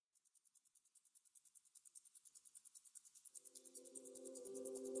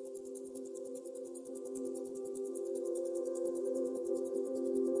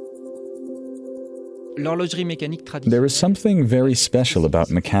There is something very special about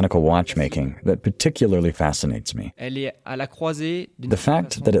mechanical watchmaking that particularly fascinates me. The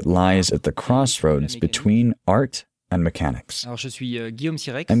fact that it lies at the crossroads between art and mechanics.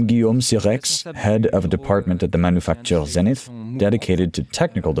 I'm Guillaume SIREYX, head of a department at the Manufacture Zenith, dedicated to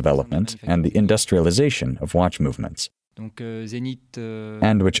technical development and the industrialization of watch movements.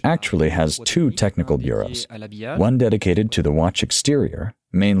 And which actually has two technical bureaus, one dedicated to the watch exterior,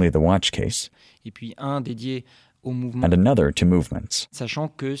 mainly the watch case, and another to movements.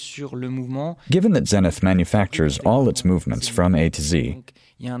 Given that Zenith manufactures all its movements from A to Z,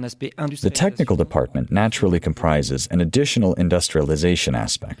 the technical department naturally comprises an additional industrialization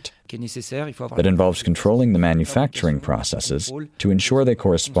aspect that involves controlling the manufacturing processes to ensure they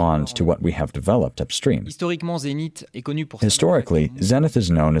correspond to what we have developed upstream. Historically, Zenith is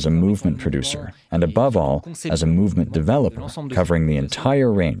known as a movement producer, and above all, as a movement developer, covering the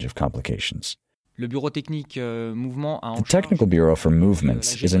entire range of complications. The Technical Bureau for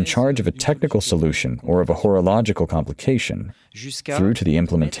Movements is in charge of a technical solution or of a horological complication through to the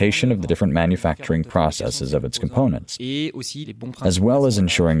implementation of the different manufacturing processes of its components, as well as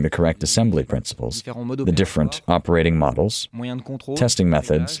ensuring the correct assembly principles, the different operating models, testing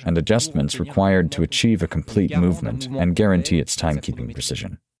methods, and adjustments required to achieve a complete movement and guarantee its timekeeping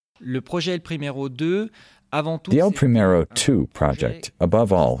precision. The El Primero 2 project,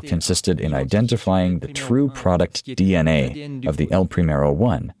 above all, consisted in identifying the true product DNA of the El Primero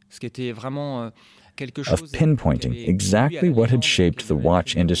 1, of pinpointing exactly what had shaped the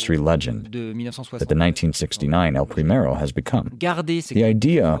watch industry legend that the 1969 El Primero has become. The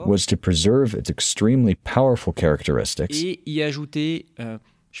idea was to preserve its extremely powerful characteristics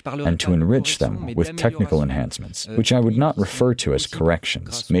and to enrich them with technical enhancements, which I would not refer to as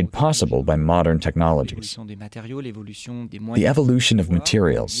corrections, made possible by modern technologies. The evolution of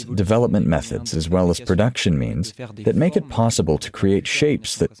materials, development methods, as well as production means that make it possible to create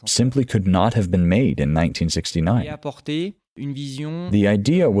shapes that simply could not have been made in 1969. The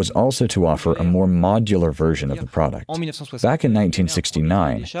idea was also to offer a more modular version of the product. Back in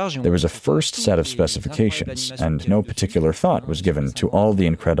 1969, there was a first set of specifications, and no particular thought was given to all the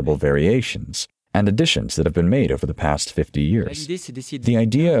incredible variations and additions that have been made over the past 50 years. The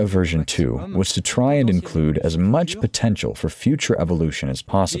idea of version 2 was to try and include as much potential for future evolution as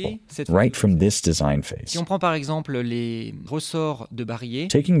possible, right from this design phase. Taking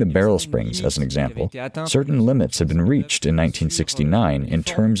the barrel springs as an example, certain limits had been reached in 1969 in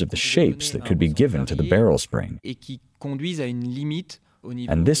terms of the shapes that could be given to the barrel spring.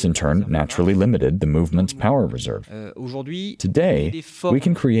 And this, in turn, naturally limited the movement's power reserve. Today, we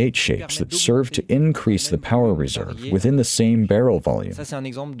can create shapes that serve to increase the power reserve within the same barrel volume,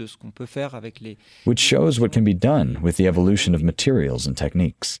 which shows what can be done with the evolution of materials and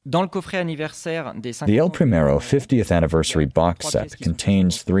techniques. The El Primero 50th anniversary box set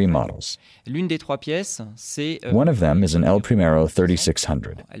contains 3 models. One of them is an El Primero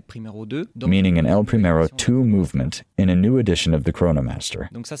 3600, meaning an El Primero 2 movement in a new edition of the Chronomaster.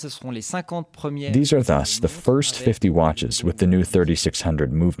 These are thus the first 50 watches with the new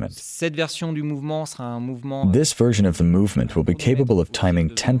 3600 movement. This version of the movement will be capable of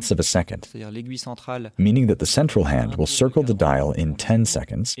timing tenths of a second, meaning that the central hand will circle the dial in 10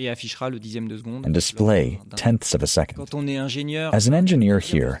 seconds and display tenths of a second. As an engineer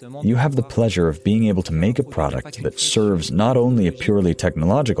here, you have the pleasure of being able to make a product that serves not only a purely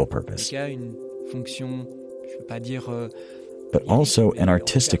technological purpose, but also an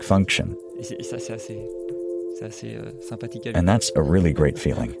artistic function. And that's a really great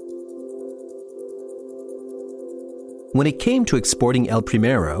feeling. When it came to exporting El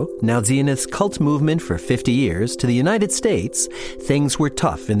Primero, now Zenith's cult movement for 50 years, to the United States, things were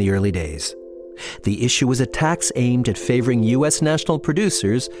tough in the early days. The issue was a tax aimed at favoring U.S. national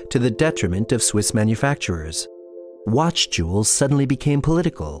producers to the detriment of Swiss manufacturers. Watch jewels suddenly became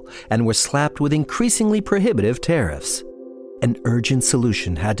political and were slapped with increasingly prohibitive tariffs. An urgent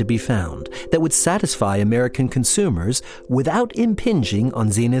solution had to be found that would satisfy American consumers without impinging on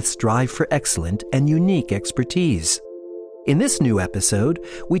Zenith's drive for excellent and unique expertise. In this new episode,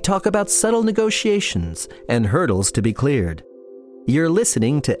 we talk about subtle negotiations and hurdles to be cleared. You're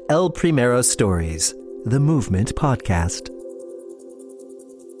listening to El Primero Stories, the Movement Podcast.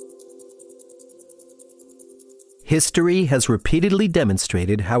 History has repeatedly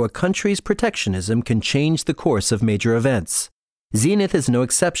demonstrated how a country's protectionism can change the course of major events. Zenith is no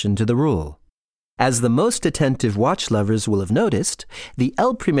exception to the rule. As the most attentive watch lovers will have noticed, the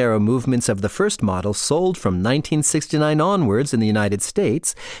El Primero movements of the first model sold from 1969 onwards in the United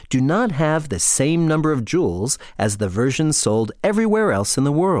States do not have the same number of jewels as the versions sold everywhere else in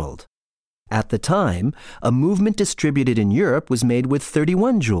the world. At the time, a movement distributed in Europe was made with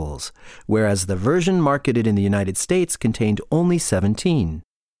 31 joules, whereas the version marketed in the United States contained only 17.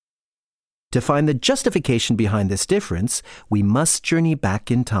 To find the justification behind this difference, we must journey back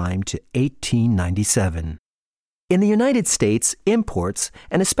in time to 1897. In the United States, imports,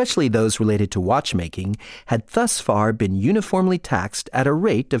 and especially those related to watchmaking, had thus far been uniformly taxed at a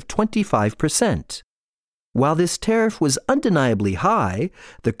rate of 25%. While this tariff was undeniably high,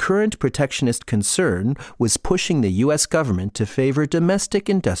 the current protectionist concern was pushing the U.S. government to favor domestic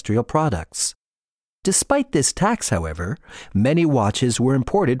industrial products. Despite this tax, however, many watches were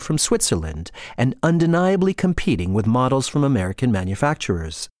imported from Switzerland and undeniably competing with models from American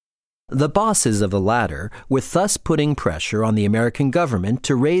manufacturers. The bosses of the latter were thus putting pressure on the American government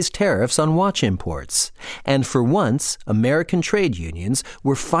to raise tariffs on watch imports, and for once, American trade unions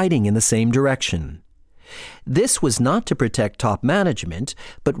were fighting in the same direction. This was not to protect top management,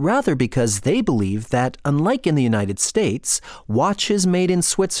 but rather because they believed that, unlike in the United States, watches made in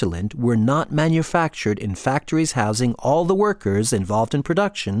Switzerland were not manufactured in factories housing all the workers involved in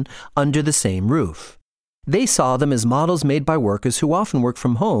production under the same roof. They saw them as models made by workers who often work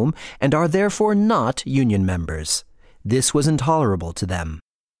from home and are therefore not union members. This was intolerable to them.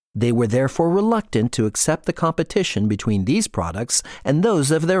 They were therefore reluctant to accept the competition between these products and those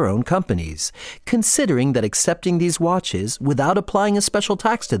of their own companies, considering that accepting these watches without applying a special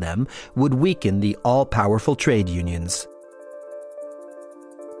tax to them would weaken the all-powerful trade unions.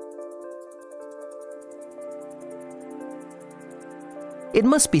 It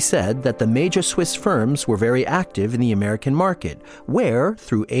must be said that the major Swiss firms were very active in the American market, where,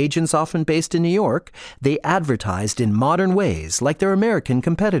 through agents often based in New York, they advertised in modern ways like their American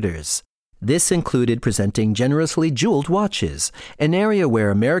competitors. This included presenting generously jeweled watches, an area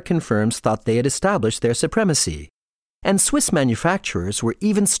where American firms thought they had established their supremacy. And Swiss manufacturers were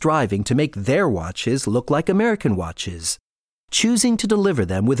even striving to make their watches look like American watches, choosing to deliver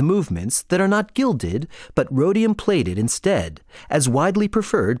them with movements that are not gilded but rhodium-plated instead, as widely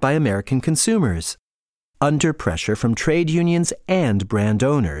preferred by American consumers. Under pressure from trade unions and brand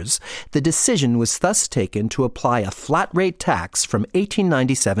owners, the decision was thus taken to apply a flat-rate tax from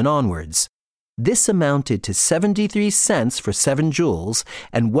 1897 onwards. This amounted to 73 cents for 7 joules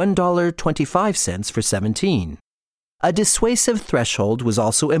and $1.25 for 17. A dissuasive threshold was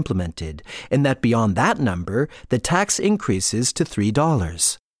also implemented, in that beyond that number, the tax increases to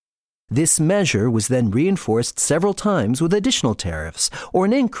 $3. This measure was then reinforced several times with additional tariffs or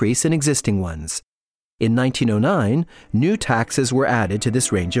an increase in existing ones. In 1909, new taxes were added to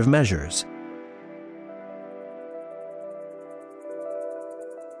this range of measures.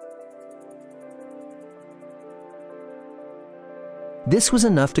 This was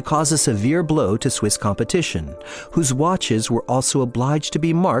enough to cause a severe blow to Swiss competition, whose watches were also obliged to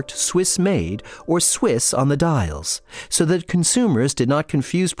be marked Swiss-made or Swiss on the dials, so that consumers did not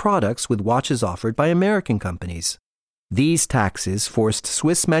confuse products with watches offered by American companies. These taxes forced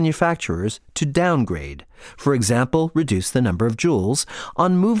Swiss manufacturers to downgrade, for example, reduce the number of joules,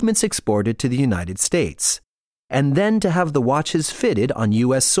 on movements exported to the United States, and then to have the watches fitted on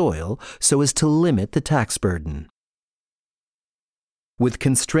U.S. soil so as to limit the tax burden. With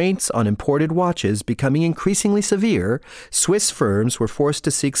constraints on imported watches becoming increasingly severe, Swiss firms were forced to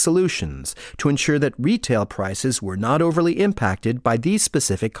seek solutions to ensure that retail prices were not overly impacted by these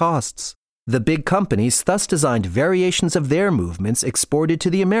specific costs. The big companies thus designed variations of their movements exported to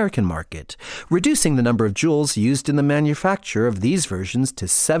the American market, reducing the number of joules used in the manufacture of these versions to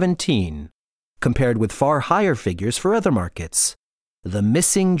 17, compared with far higher figures for other markets. The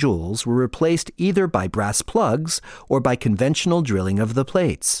missing joules were replaced either by brass plugs or by conventional drilling of the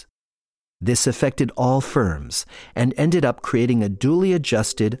plates. This affected all firms and ended up creating a duly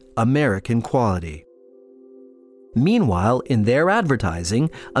adjusted American quality. Meanwhile, in their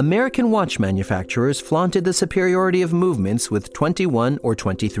advertising, American watch manufacturers flaunted the superiority of movements with 21 or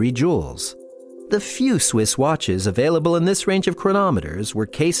 23 joules. The few Swiss watches available in this range of chronometers were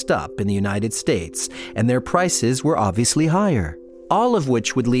cased up in the United States, and their prices were obviously higher, all of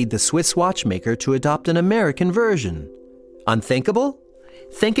which would lead the Swiss watchmaker to adopt an American version. Unthinkable?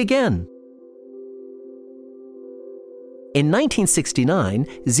 Think again. In 1969,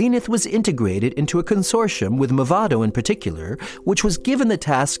 Zenith was integrated into a consortium with Movado in particular, which was given the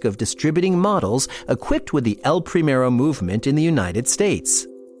task of distributing models equipped with the El Primero movement in the United States.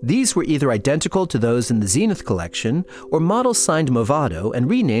 These were either identical to those in the Zenith collection or models signed Movado and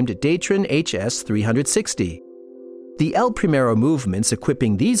renamed Datran HS 360. The El Primero movements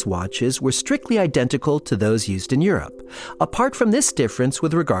equipping these watches were strictly identical to those used in Europe, apart from this difference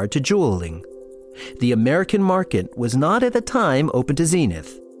with regard to jeweling. The American market was not at the time open to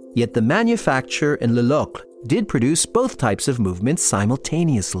Zenith. Yet the manufacturer in Le Locle did produce both types of movements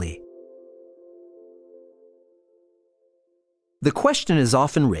simultaneously. The question is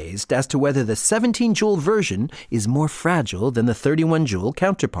often raised as to whether the 17-joule version is more fragile than the 31-joule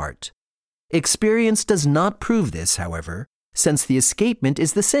counterpart. Experience does not prove this, however, since the escapement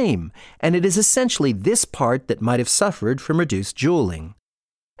is the same, and it is essentially this part that might have suffered from reduced jouling.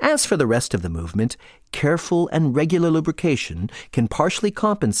 As for the rest of the movement, careful and regular lubrication can partially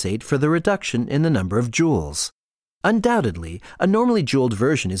compensate for the reduction in the number of joules. Undoubtedly, a normally jouled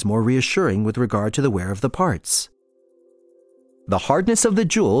version is more reassuring with regard to the wear of the parts. The hardness of the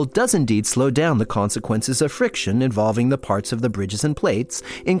joule does indeed slow down the consequences of friction involving the parts of the bridges and plates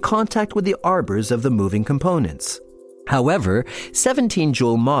in contact with the arbors of the moving components. However,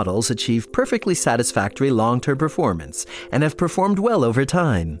 17-joule models achieve perfectly satisfactory long-term performance and have performed well over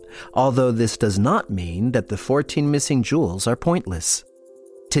time, although this does not mean that the 14 missing joules are pointless.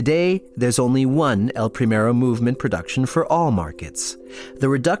 Today, there's only one El Primero movement production for all markets. The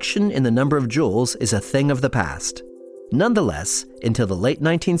reduction in the number of joules is a thing of the past. Nonetheless, until the late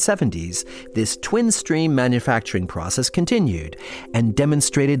 1970s, this twin-stream manufacturing process continued and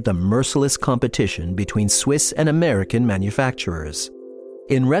demonstrated the merciless competition between Swiss and American manufacturers.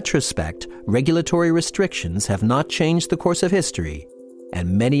 In retrospect, regulatory restrictions have not changed the course of history,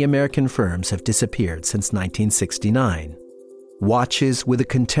 and many American firms have disappeared since 1969. Watches with a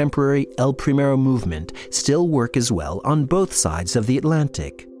contemporary El Primero movement still work as well on both sides of the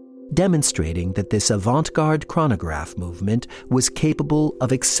Atlantic, demonstrating that this avant-garde chronograph movement was capable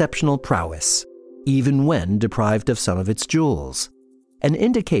of exceptional prowess, even when deprived of some of its jewels, an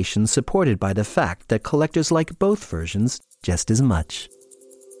indication supported by the fact that collectors like both versions just as much.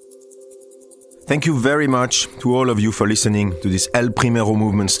 Thank you very much to all of you for listening to this El Primero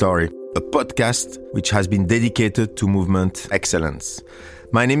movement story, a podcast which has been dedicated to movement excellence.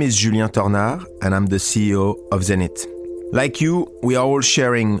 My name is Julien Tornard, and I'm the CEO of Zenith. Like you, we are all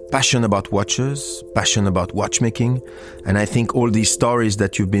sharing passion about watches, passion about watchmaking, and I think all these stories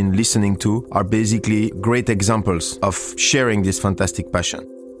that you've been listening to are basically great examples of sharing this fantastic passion.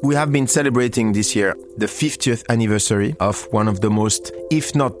 We have been celebrating this year the 50th anniversary of one of the most,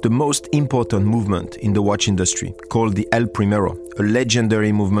 if not the most important movement in the watch industry, called the El Primero, a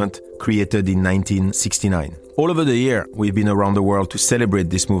legendary movement created in 1969. All over the year, we've been around the world to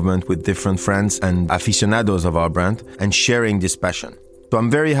celebrate this movement with different friends and aficionados of our brand and sharing this passion. So I'm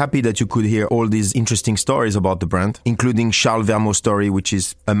very happy that you could hear all these interesting stories about the brand, including Charles Vermeau's story, which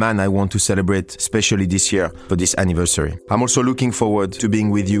is a man I want to celebrate, especially this year for this anniversary. I'm also looking forward to being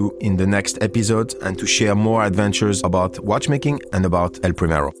with you in the next episode and to share more adventures about watchmaking and about El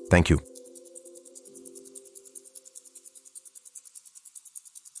Primero. Thank you.